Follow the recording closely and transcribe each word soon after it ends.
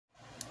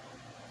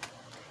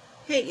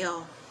Hey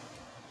y'all,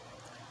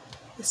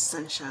 it's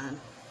Sunshine.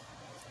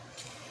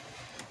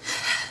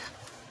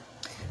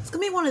 It's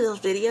gonna be one of those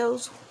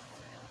videos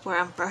where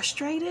I'm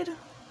frustrated.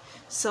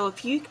 So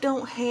if you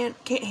can't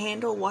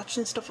handle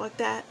watching stuff like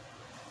that,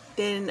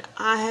 then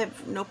I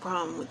have no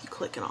problem with you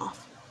clicking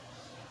off.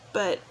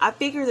 But I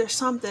figure there's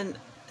something.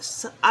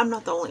 I'm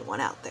not the only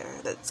one out there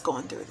that's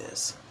going through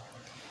this.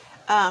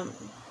 I'm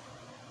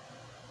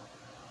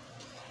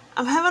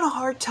having a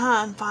hard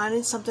time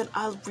finding something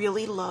I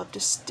really love to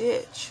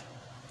stitch.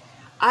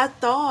 I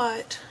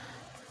thought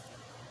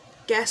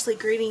Ghastly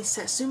Greetings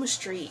Satsuma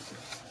Street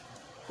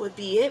would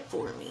be it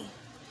for me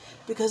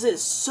because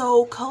it's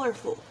so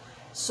colorful,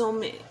 so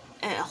many,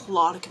 and a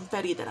lot of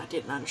confetti that I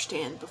didn't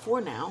understand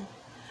before now.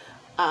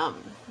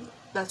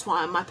 That's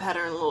why my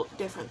pattern looked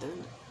different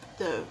than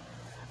the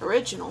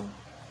original.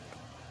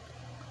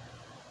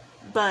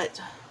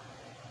 But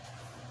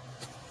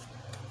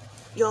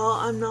y'all,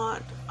 I'm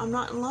not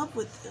in love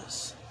with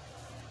this,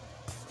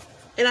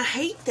 and I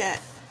hate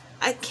that.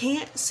 I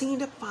can't seem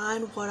to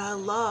find what I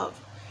love,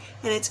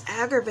 and it's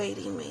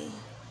aggravating me.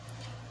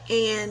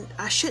 And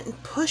I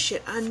shouldn't push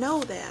it, I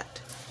know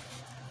that.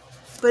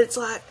 But it's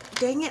like,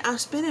 dang it, I'm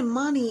spending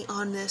money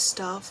on this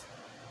stuff,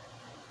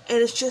 and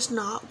it's just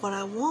not what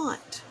I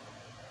want.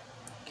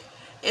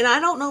 And I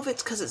don't know if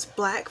it's because it's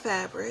black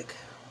fabric,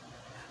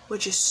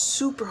 which is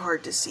super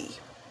hard to see.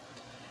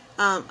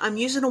 I'm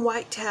using a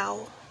white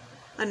towel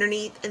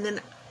underneath, and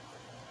then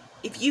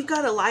if you've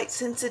got a light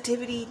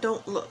sensitivity,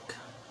 don't look.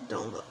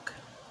 Don't look.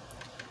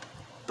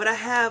 But I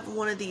have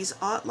one of these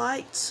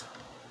lights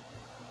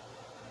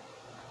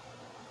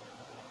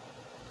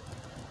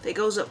that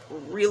goes up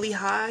really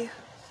high.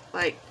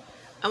 Like,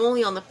 I'm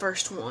only on the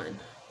first one.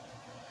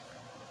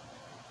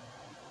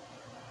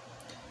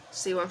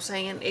 See what I'm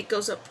saying? It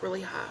goes up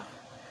really high.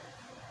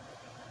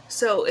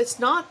 So it's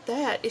not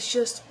that. It's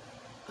just,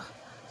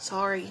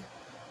 sorry,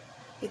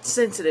 it's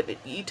sensitive.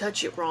 You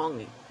touch it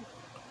wrong,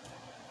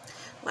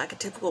 like a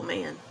typical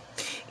man.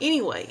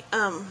 Anyway,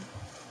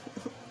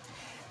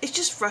 it's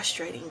just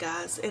frustrating,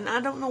 guys, and I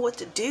don't know what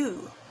to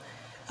do.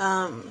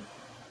 I've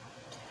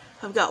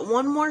got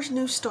one more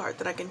new start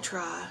that I can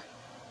try,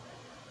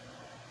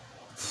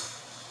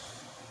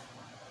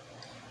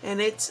 and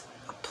it's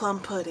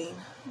Plum Pudding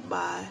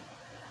by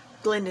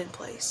Glendon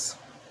Place.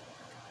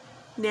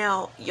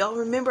 Now, y'all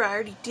remember I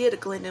already did a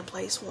Glendon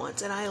Place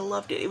once, and I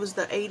loved it. It was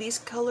the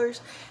 80s colors.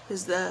 It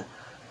was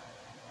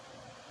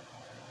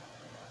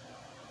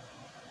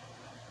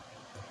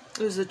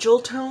the jewel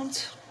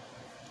tones.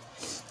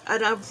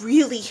 And I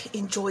really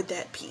enjoyed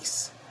that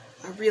piece.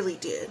 I really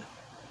did.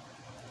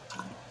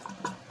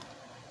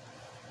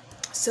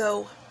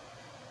 So,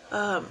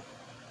 I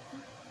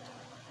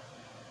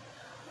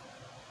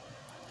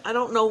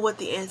don't know what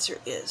the answer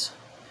is.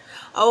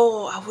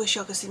 Oh, I wish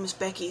y'all could see Miss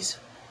Becky's.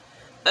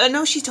 I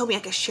know she told me I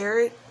could share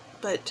it,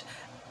 but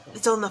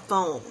it's on the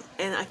phone,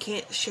 and I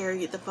can't share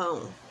the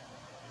phone.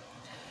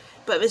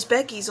 But Miss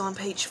Becky's on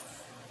page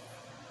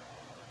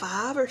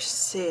 5 or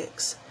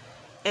 6.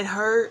 And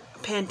her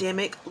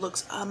pandemic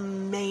looks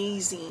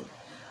amazing.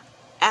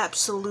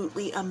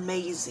 Absolutely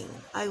amazing.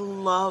 I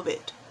love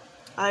it.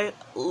 I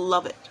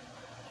love it.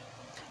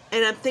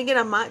 And I'm thinking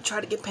I might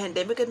try to give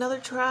Pandemic another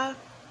try.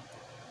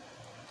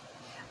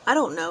 I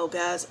don't know,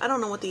 guys. I don't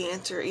know what the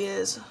answer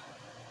is.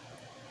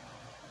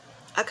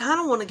 I kind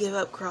of want to give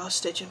up cross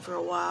stitching for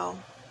a while.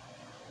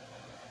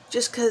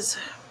 Just because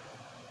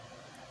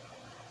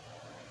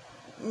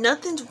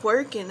nothing's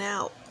working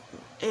out.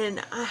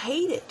 And I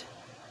hate it.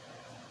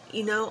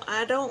 You know,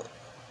 I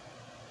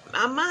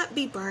might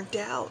be burnt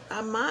out.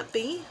 I might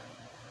be.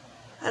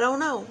 I don't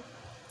know.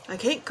 I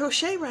can't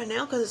crochet right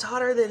now because it's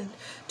hotter than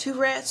 2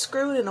 rats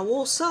screwed in a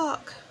wool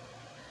sock.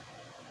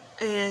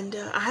 And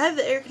I have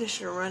the air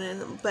conditioner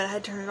running, but I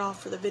had to turn it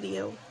off for the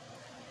video.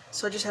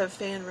 So I just have a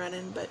fan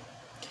running, but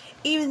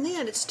even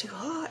then it's too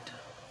hot.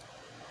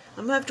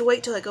 I'm going to have to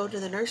wait till I go to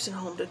the nursing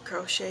home to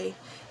crochet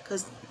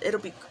because it'll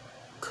be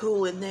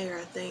cool in there,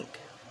 I think.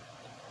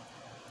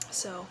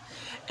 So,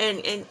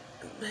 and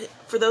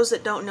for those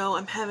that don't know,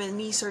 I'm having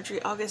knee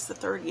surgery August the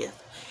 30th,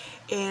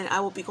 and I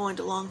will be going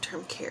to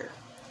long-term care.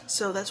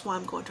 So that's why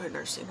I'm going to a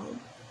nursing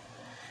home.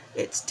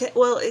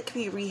 Well, it could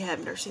be a rehab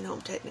nursing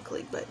home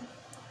technically, but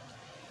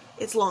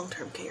it's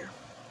long-term care.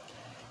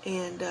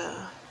 And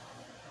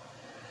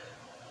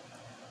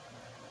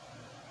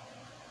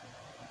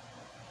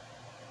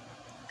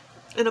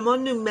I'm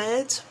on new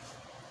meds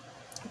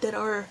that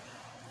are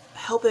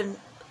helping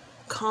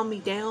calm me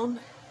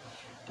down,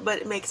 but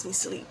it makes me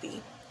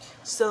sleepy.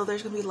 So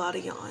there's going to be a lot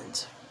of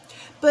yawns.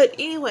 But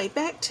anyway,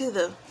 back to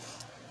the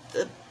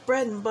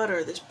bread and butter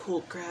of this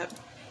pulled crab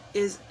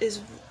is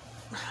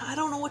I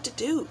don't know what to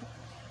do.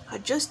 I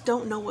just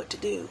don't know what to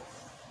do.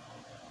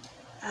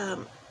 I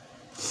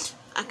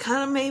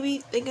kind of maybe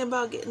thinking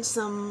about getting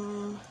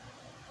some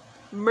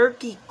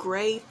murky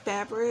gray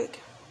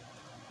fabric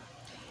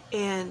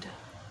and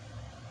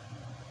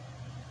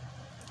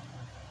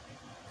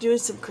doing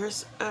some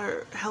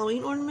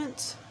Halloween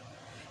ornaments.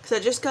 Because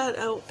I just got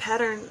a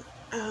pattern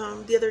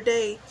the other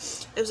day.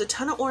 It was a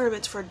ton of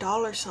ornaments for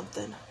 $1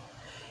 something.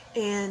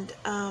 And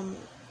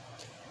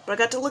but I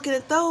got to looking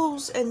at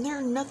those, and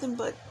they're nothing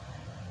but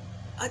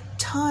a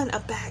ton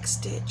of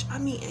backstitch. I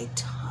mean, a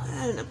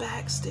ton of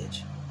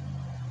backstitch.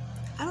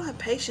 I don't have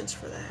patience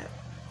for that.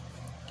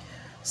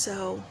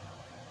 So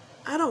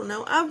I don't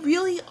know.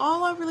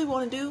 All I really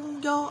want to do,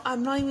 y'all,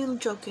 I'm not even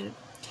joking,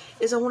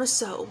 is I want to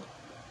sew.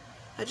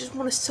 I just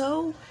want to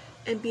sew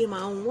and be in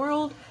my own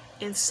world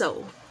and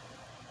sew.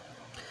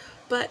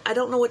 But I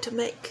don't know what to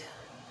make,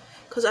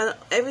 because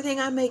everything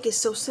I make is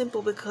so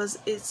simple, because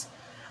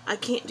I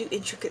can't do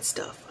intricate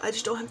stuff. I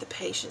just don't have the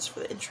patience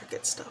for the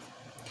intricate stuff.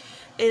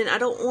 And I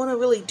don't want to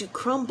really do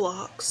crumb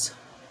blocks.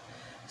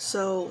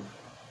 So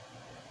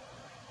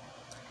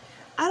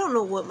I don't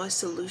know what my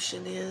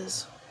solution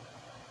is.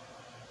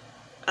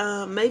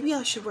 Maybe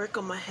I should work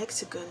on my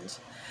hexagons.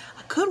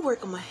 I could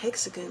work on my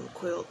hexagon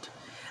quilt.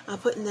 I'm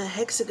putting the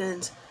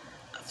hexagons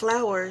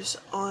flowers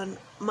on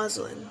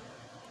muslin,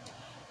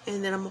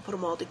 and then I'm gonna put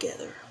them all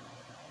together.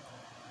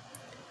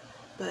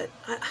 But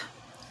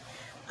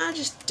I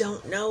just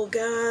don't know,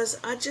 guys.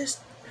 I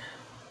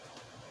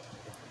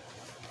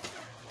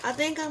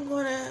think I'm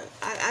gonna.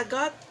 I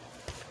got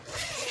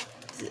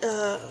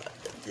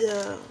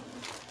the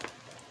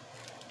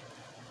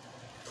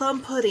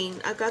plum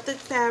pudding. I've got the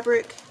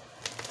fabric,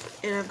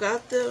 and I've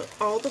got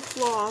all the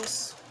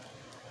floss.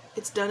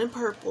 It's done in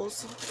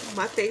purples,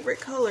 my favorite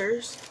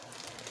colors.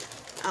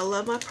 I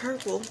love my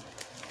purple.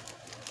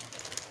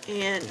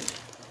 And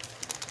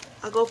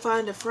I'll go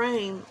find a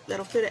frame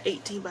that'll fit an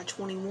 18 by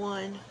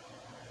 21.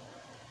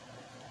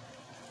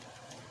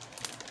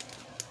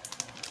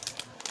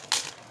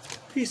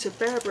 Piece of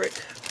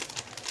fabric.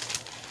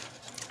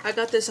 I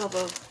got this off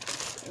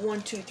of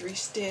 1, 2, 3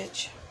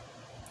 Stitch.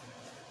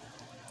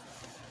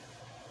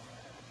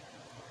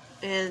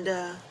 And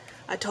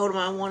I told him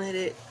I wanted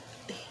it,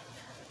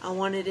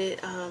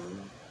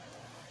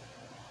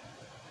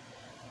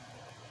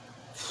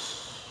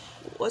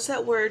 what's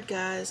that word,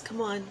 guys?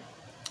 Come on.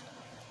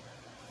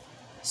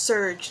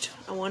 Serged.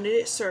 I wanted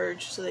it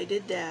serged, so they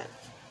did that.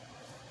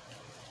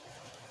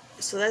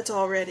 So that's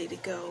all ready to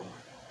go.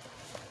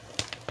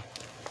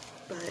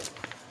 But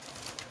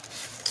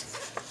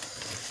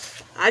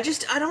I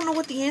don't know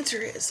what the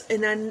answer is.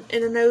 And I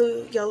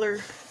know y'all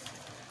are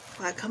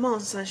like, come on,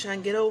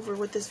 Sunshine, get over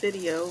with this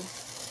video.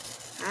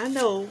 I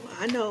know.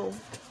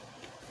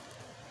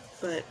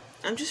 But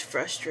I'm just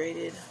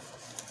frustrated.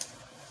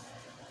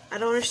 I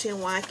don't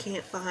understand why I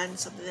can't find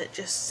something that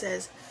just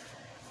says,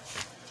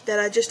 that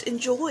I just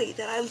enjoy,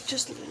 that I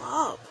just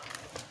love.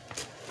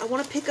 I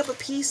want to pick up a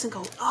piece and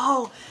go,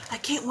 oh, I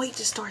can't wait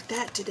to start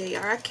that today,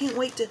 or I can't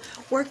wait to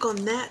work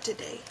on that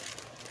today.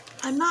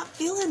 I'm not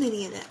feeling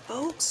any of that,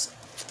 folks.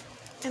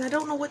 And I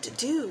don't know what to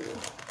do.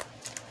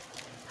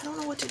 I don't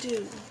know what to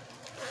do.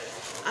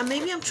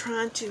 Maybe I'm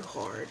trying too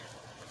hard.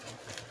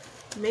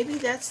 Maybe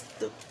that's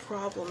the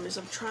problem, is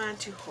I'm trying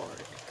too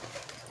hard.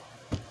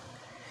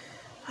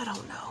 I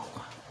don't know.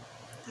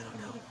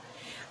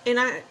 And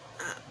I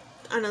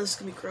know this is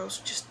gonna be gross.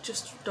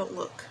 Just don't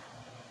look.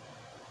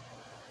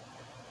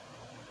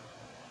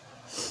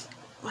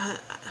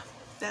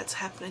 That's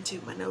happening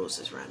too. My nose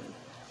is running.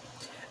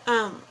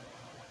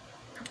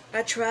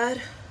 I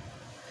tried.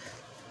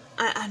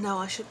 I know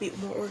I should be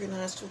more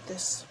organized with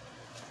this.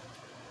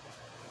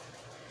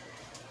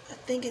 I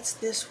think it's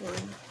this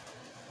one.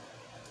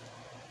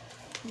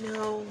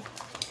 No.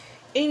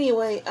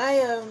 Anyway,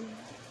 I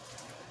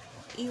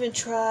even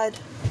tried.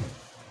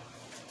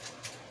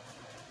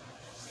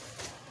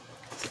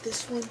 Is it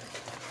this one?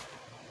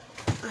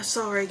 I'm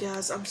sorry,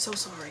 guys. I'm so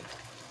sorry.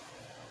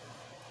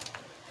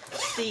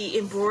 The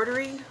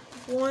embroidery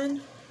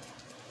one.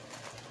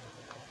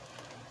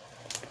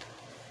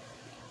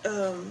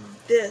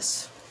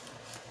 This.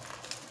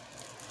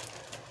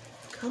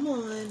 Come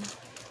on.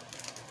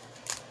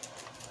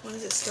 Why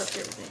does it stuck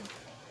everything?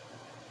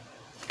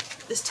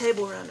 This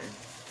table runner.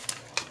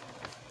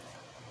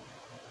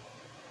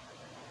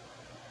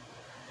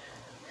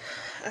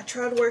 I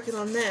tried working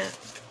on that.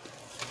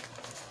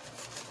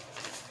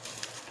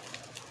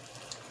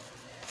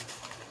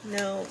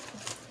 No.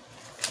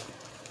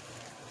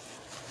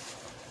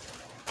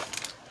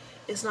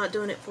 It's not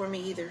doing it for me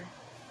either.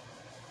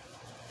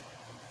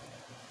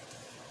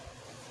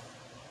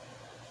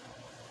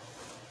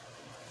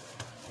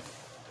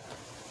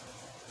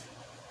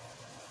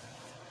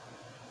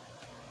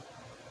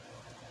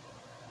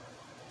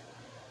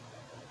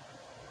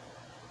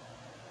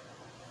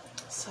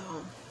 So,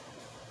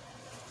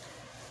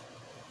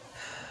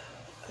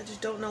 I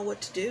just don't know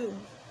what to do.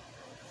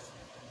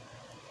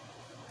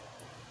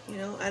 You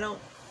know, I don't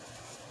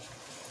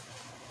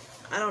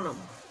know.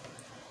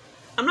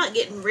 I'm not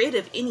getting rid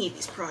of any of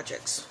these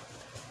projects,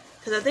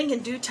 because I think in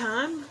due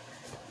time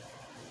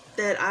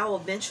that I will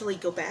eventually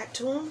go back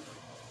to them.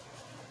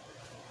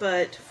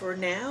 But for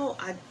now,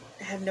 I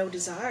have no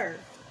desire.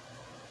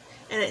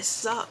 And it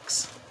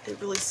sucks. It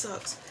really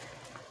sucks.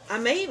 I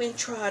may even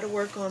try to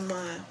work on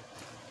my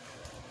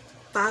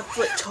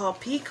 5-foot tall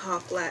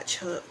peacock latch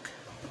hook.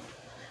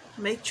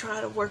 I may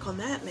try to work on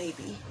that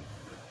maybe.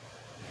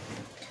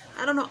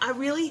 I don't know.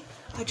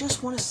 I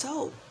just want to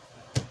sew.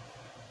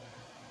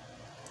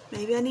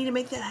 Maybe I need to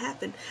make that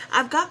happen.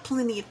 I've got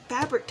plenty of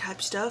fabric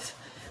type stuff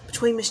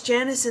between Miss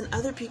Janice and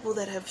other people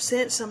that have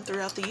sent some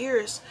throughout the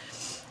years.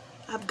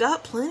 I've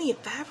got plenty of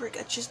fabric.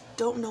 I just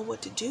don't know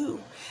what to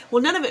do.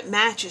 Well, none of it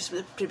matches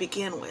to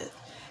begin with,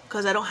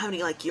 because I don't have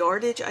any like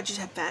yardage. I just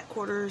have back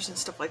quarters and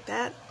stuff like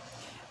that.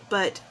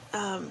 But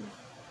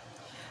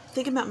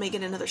thinking about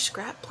making another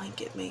scrap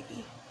blanket,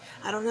 maybe.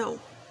 I don't know.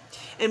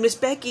 And Miss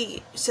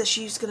Becky says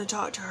she's going to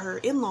talk to her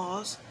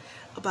in-laws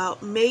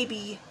about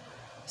maybe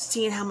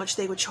seeing how much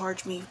they would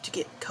charge me to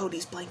get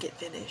Cody's blanket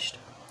finished.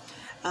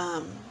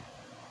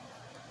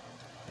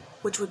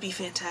 Which would be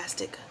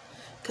fantastic,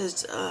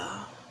 because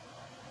I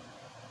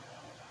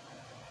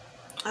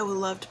would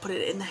love to put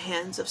it in the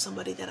hands of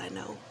somebody that I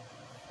know.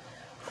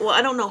 Well,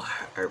 I don't know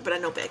her, but I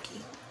know Becky,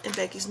 and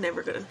Becky has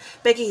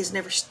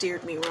never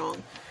steered me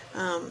wrong.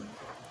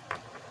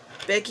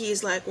 Becky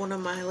is like one of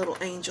my little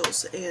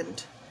angels,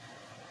 and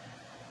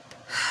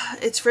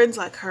it's friends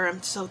like her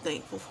I'm so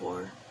thankful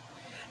for.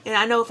 And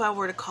I know if I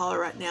were to call her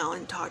right now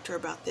and talk to her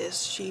about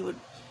this, she would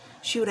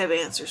have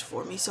answers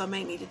for me, so I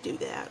may need to do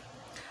that.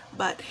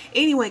 But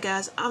anyway,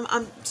 guys,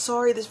 I'm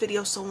sorry this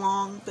video's so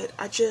long, but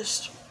I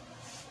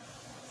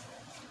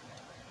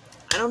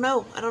don't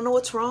know. I don't know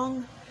what's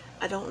wrong.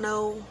 I don't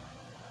know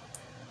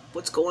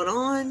what's going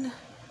on.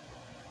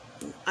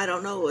 I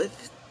don't know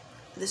if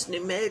this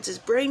new meds is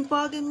brain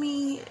fogging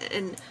me,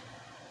 and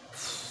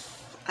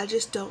I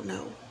just don't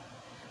know.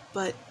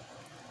 But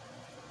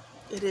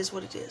it is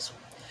what it is.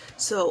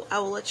 So I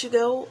will let you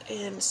go,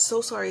 and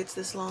so sorry it's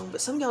this long,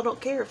 but some of y'all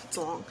don't care if it's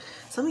long.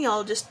 Some of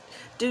y'all just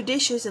do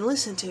dishes and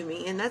listen to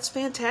me, and that's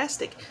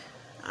fantastic.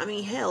 I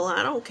mean, hell,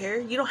 I don't care.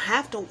 You don't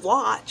have to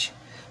watch,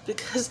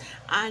 because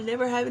I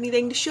never have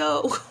anything to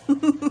show.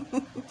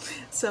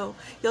 So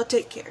y'all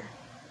take care.